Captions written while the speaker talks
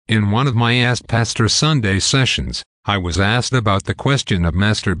In one of my Ask Pastor Sunday sessions, I was asked about the question of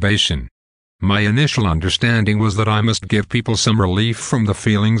masturbation. My initial understanding was that I must give people some relief from the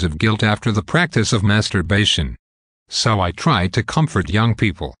feelings of guilt after the practice of masturbation. So I tried to comfort young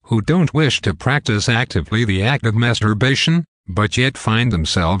people who don't wish to practice actively the act of masturbation, but yet find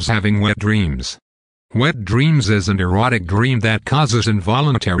themselves having wet dreams. Wet dreams is an erotic dream that causes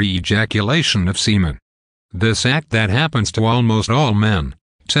involuntary ejaculation of semen. This act that happens to almost all men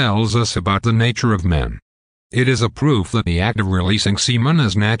tells us about the nature of men. It is a proof that the act of releasing semen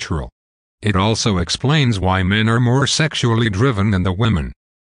is natural. It also explains why men are more sexually driven than the women.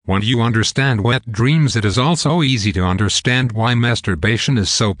 When you understand wet dreams, it is also easy to understand why masturbation is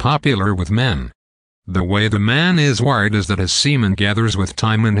so popular with men. The way the man is wired is that his semen gathers with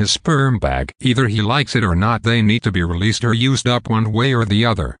time in his sperm bag. Either he likes it or not, they need to be released or used up one way or the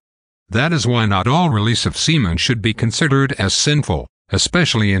other. That is why not all release of semen should be considered as sinful,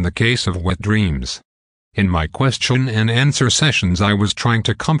 especially in the case of wet dreams. In my question and answer sessions, I was trying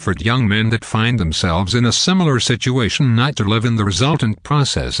to comfort young men that find themselves in a similar situation not to live in the resultant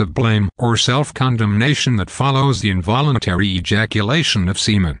process of blame or self-condemnation that follows the involuntary ejaculation of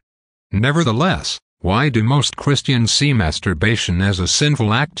semen. Nevertheless, why do most Christians see masturbation as a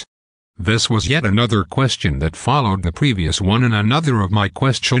sinful act? This was yet another question that followed the previous one in another of my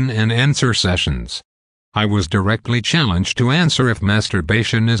question and answer sessions. I was directly challenged to answer if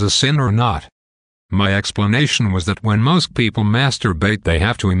masturbation is a sin or not. My explanation was that when most people masturbate, they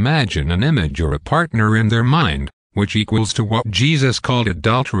have to imagine an image or a partner in their mind, which equals to what Jesus called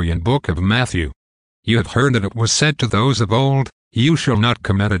adultery in Book of Matthew. You have heard that it was said to those of old, "You shall not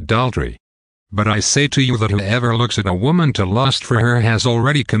commit adultery." But I say to you that whoever looks at a woman to lust for her has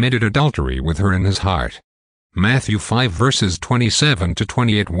already committed adultery with her in his heart. Matthew 5 verses 27 to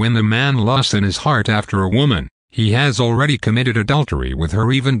 28. When a man lusts in his heart after a woman, he has already committed adultery with her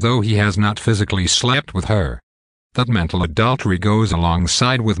even though he has not physically slept with her. That mental adultery goes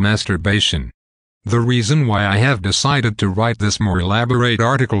alongside with masturbation. The reason why I have decided to write this more elaborate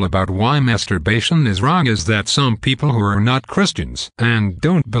article about why masturbation is wrong is that some people who are not Christians and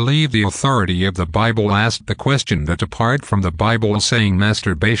don't believe the authority of the Bible asked the question that apart from the Bible saying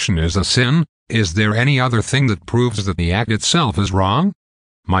masturbation is a sin, is there any other thing that proves that the act itself is wrong?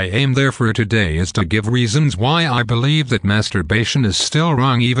 My aim therefore today is to give reasons why I believe that masturbation is still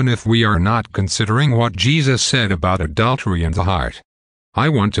wrong even if we are not considering what Jesus said about adultery in the heart. I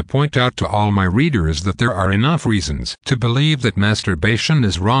want to point out to all my readers that there are enough reasons to believe that masturbation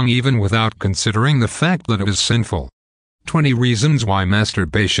is wrong even without considering the fact that it is sinful. 20 reasons why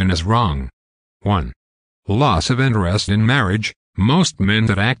masturbation is wrong. 1. Loss of interest in marriage. Most men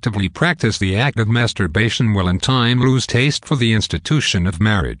that actively practice the act of masturbation will in time lose taste for the institution of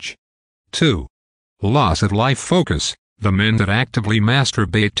marriage. 2. Loss of life focus. The men that actively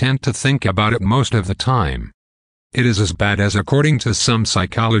masturbate tend to think about it most of the time. It is as bad as, according to some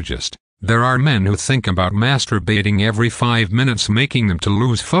psychologists, there are men who think about masturbating every 5 minutes, making them to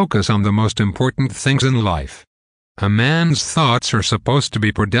lose focus on the most important things in life. A man's thoughts are supposed to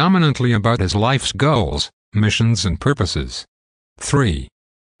be predominantly about his life's goals, missions and purposes. 3.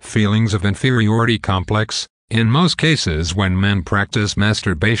 Feelings of inferiority complex. In most cases when men practice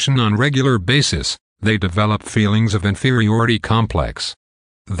masturbation on a regular basis, they develop feelings of inferiority complex.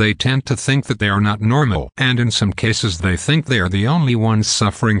 They tend to think that they are not normal, and in some cases they think they are the only ones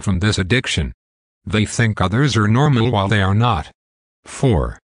suffering from this addiction. They think others are normal while they are not.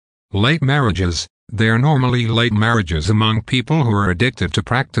 4. Late marriages. There are normally late marriages among people who are addicted to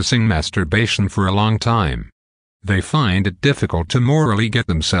practicing masturbation for a long time. They find it difficult to morally get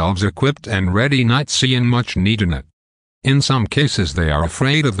themselves equipped and ready, not seeing much need in it. In some cases they are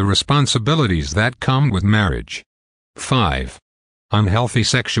afraid of the responsibilities that come with marriage. 5. Unhealthy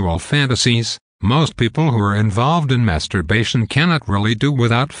sexual fantasies. Most people who are involved in masturbation cannot really do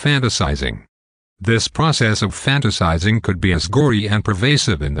without fantasizing. This process of fantasizing could be as gory and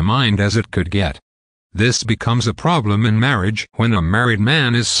pervasive in the mind as it could get. This becomes a problem in marriage when a married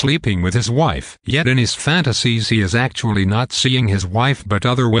man is sleeping with his wife, yet in his fantasies he is actually not seeing his wife but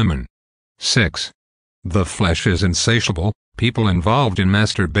other women. 6. The flesh is insatiable. People involved in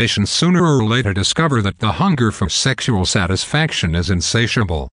masturbation sooner or later discover that the hunger for sexual satisfaction is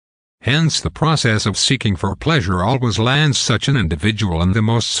insatiable. Hence the process of seeking for pleasure always lands such an individual in the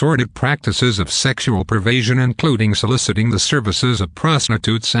most sordid practices of sexual perversion, including soliciting the services of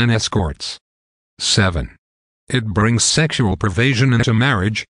prostitutes and escorts. 7. It brings sexual perversion into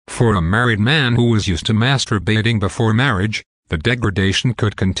marriage. For a married man who was used to masturbating before marriage, the degradation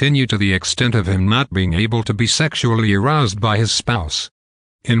could continue to the extent of him not being able to be sexually aroused by his spouse.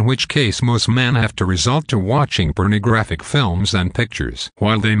 in which case most men have to resort to watching pornographic films and pictures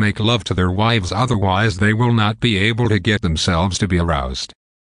while they make love to their wives, otherwise they will not be able to get themselves to be aroused.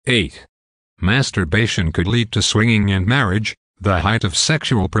 8. Masturbation could lead to swinging in marriage. The height of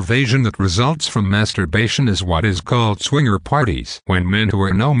sexual perversion that results from masturbation is what is called swinger parties, when men who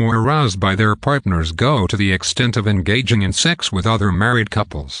are no more aroused by their partners go to the extent of engaging in sex with other married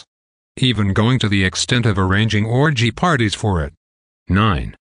couples, even going to the extent of arranging orgy parties for it.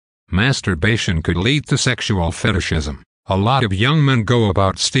 9. Masturbation could lead to sexual fetishism. A lot of young men go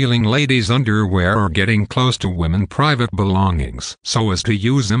about stealing ladies' underwear or getting close to women's private belongings so as to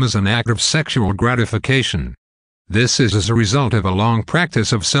use them as an act of sexual gratification. This is as a result of a long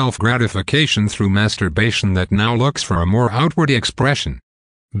practice of self-gratification through masturbation that now looks for a more outward expression.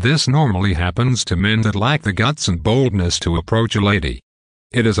 This normally happens to men that lack the guts and boldness to approach a lady.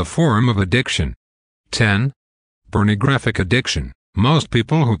 It is a form of addiction. 10. Pornographic addiction. Most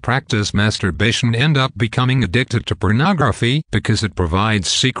people who practice masturbation end up becoming addicted to pornography because it provides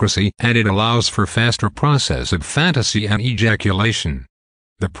secrecy and it allows for faster process of fantasy and ejaculation.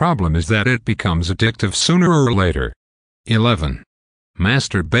 The problem is that it becomes addictive sooner or later. 11.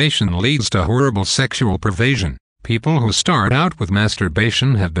 Masturbation leads to horrible sexual perversion. People who start out with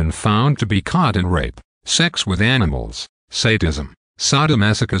masturbation have been found to be caught in rape, sex with animals, sadism,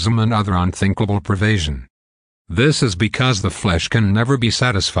 sadomasochism and other unthinkable perversion. This is because the flesh can never be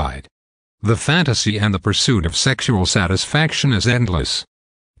satisfied. The fantasy and the pursuit of sexual satisfaction is endless.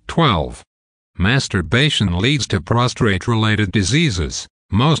 12. Masturbation leads to prostate-related diseases.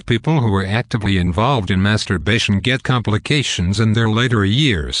 Most people who are actively involved in masturbation get complications in their later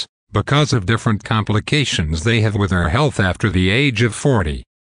years, because of different complications they have with their health after the age of 40.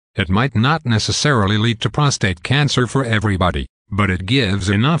 It might not necessarily lead to prostate cancer for everybody, but it gives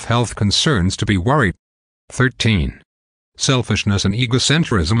enough health concerns to be worried. 13. Selfishness and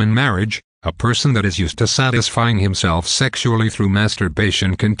egocentrism in marriage. A person that is used to satisfying himself sexually through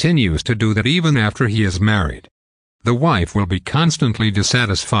masturbation continues to do that even after he is married. The wife will be constantly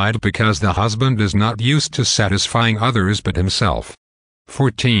dissatisfied because the husband is not used to satisfying others but himself.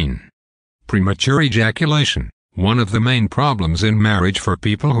 14. Premature ejaculation. One of the main problems in marriage for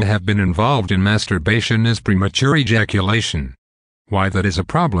people who have been involved in masturbation is premature ejaculation. Why that is a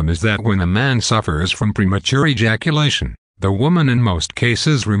problem is that when a man suffers from premature ejaculation, the woman in most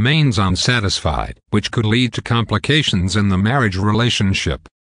cases remains unsatisfied, which could lead to complications in the marriage relationship.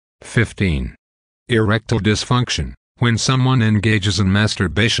 15. Erectile dysfunction. When someone engages in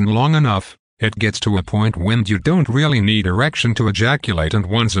masturbation long enough, it gets to a point when you don't really need erection to ejaculate, and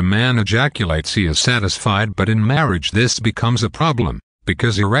once a man ejaculates he is satisfied, but in marriage this becomes a problem,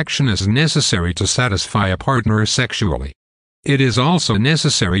 because erection is necessary to satisfy a partner sexually. It is also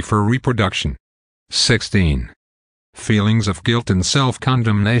necessary for reproduction. 16. Feelings of guilt and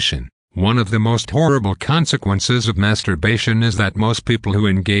self-condemnation. One of the most horrible consequences of masturbation is that most people who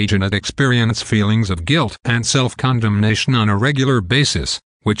engage in it experience feelings of guilt and self-condemnation on a regular basis,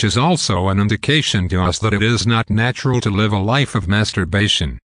 which is also an indication to us that it is not natural to live a life of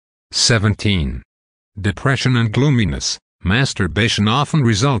masturbation. 17. Depression and gloominess. Masturbation often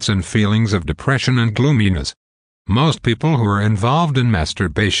results in feelings of depression and gloominess. Most people who are involved in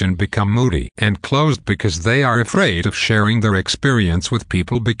masturbation become moody and closed because they are afraid of sharing their experience with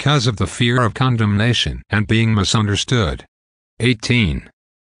people because of the fear of condemnation and being misunderstood. 18.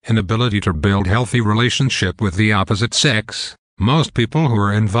 Inability to build healthy relationship with the opposite sex. Most people who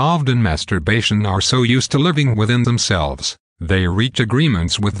are involved in masturbation are so used to living within themselves, they reach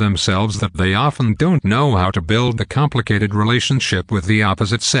agreements with themselves that they often don't know how to build a complicated relationship with the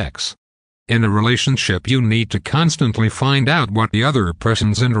opposite sex. In a relationship you need to constantly find out what the other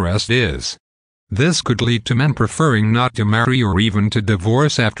person's interest is. This could lead to men preferring not to marry or even to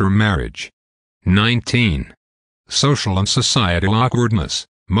divorce after marriage. 19. Social and societal awkwardness.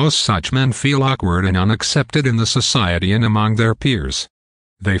 Most such men feel awkward and unaccepted in the society and among their peers.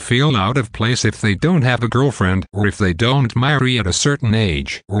 They feel out of place if they don't have a girlfriend or if they don't marry at a certain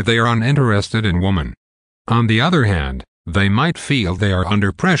age or they are uninterested in women. On the other hand, they might feel they are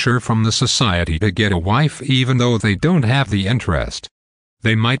under pressure from the society to get a wife even though they don't have the interest.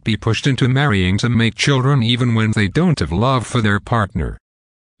 They might be pushed into marrying to make children even when they don't have love for their partner.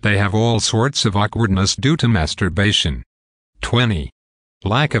 They have all sorts of awkwardness due to masturbation. 20.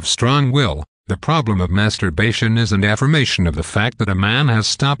 Lack of strong will. The problem of masturbation is an affirmation of the fact that a man has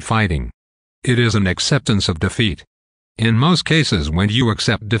stopped fighting. It is an acceptance of defeat. In most cases, when you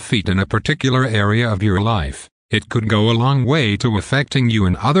accept defeat in a particular area of your life, it could go a long way to affecting you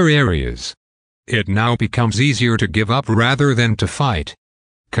in other areas. It now becomes easier to give up rather than to fight.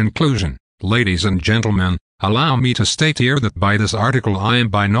 Conclusion. Ladies and gentlemen, Allow me to state here that by this article I am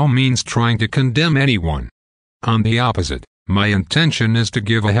by no means trying to condemn anyone. On the opposite, my intention is to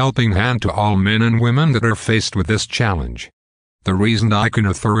give a helping hand to all men and women that are faced with this challenge. The reason I can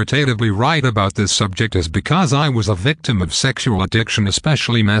authoritatively write about this subject is because I was a victim of sexual addiction,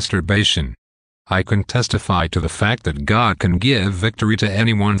 especially masturbation. I can testify to the fact that God can give victory to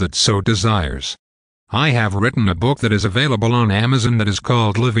anyone that so desires. I have written a book that is available on Amazon that is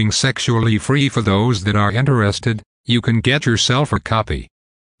called Living Sexually Free. For those that are interested, you can get yourself a copy.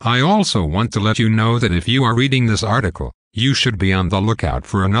 I also want to let you know that if you are reading this article, you should be on the lookout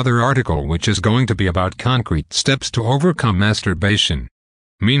for another article which is going to be about concrete steps to overcome masturbation.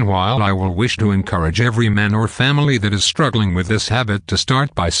 Meanwhile, I will wish to encourage every man or family that is struggling with this habit to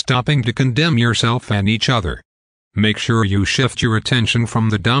start by stopping to condemn yourself and each other. Make sure you shift your attention from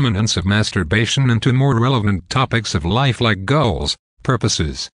the dominance of masturbation into more relevant topics of life like goals,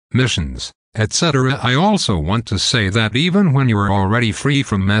 purposes, missions, etc. I also want to say that even when you are already free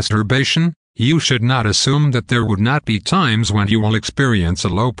from masturbation, you should not assume that there would not be times when you will experience a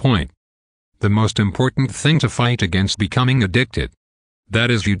low point. The most important thing to fight against becoming addicted.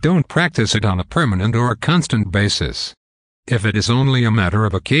 That is, you don't practice it on a permanent or a constant basis. If it is only a matter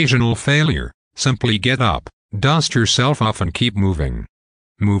of occasional failure, simply get up, dust yourself off and keep moving.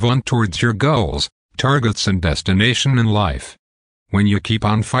 Move on towards your goals, targets and destination in life. When you keep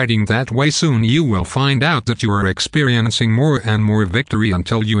on fighting that way, soon you will find out that you are experiencing more and more victory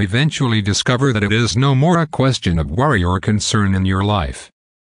until you eventually discover that it is no more a question of worry or concern in your life.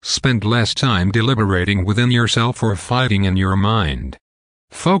 Spend less time deliberating within yourself or fighting in your mind.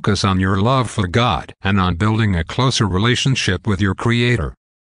 Focus on your love for God and on building a closer relationship with your Creator.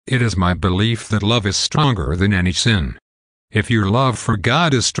 It is my belief that love is stronger than any sin. If your love for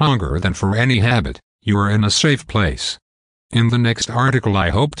God is stronger than for any habit, you are in a safe place. In the next article I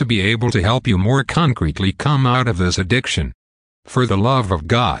hope to be able to help you more concretely come out of this addiction. For the Love of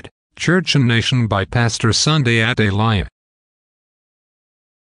God, Church and Nation by Pastor Sunday Adelaja.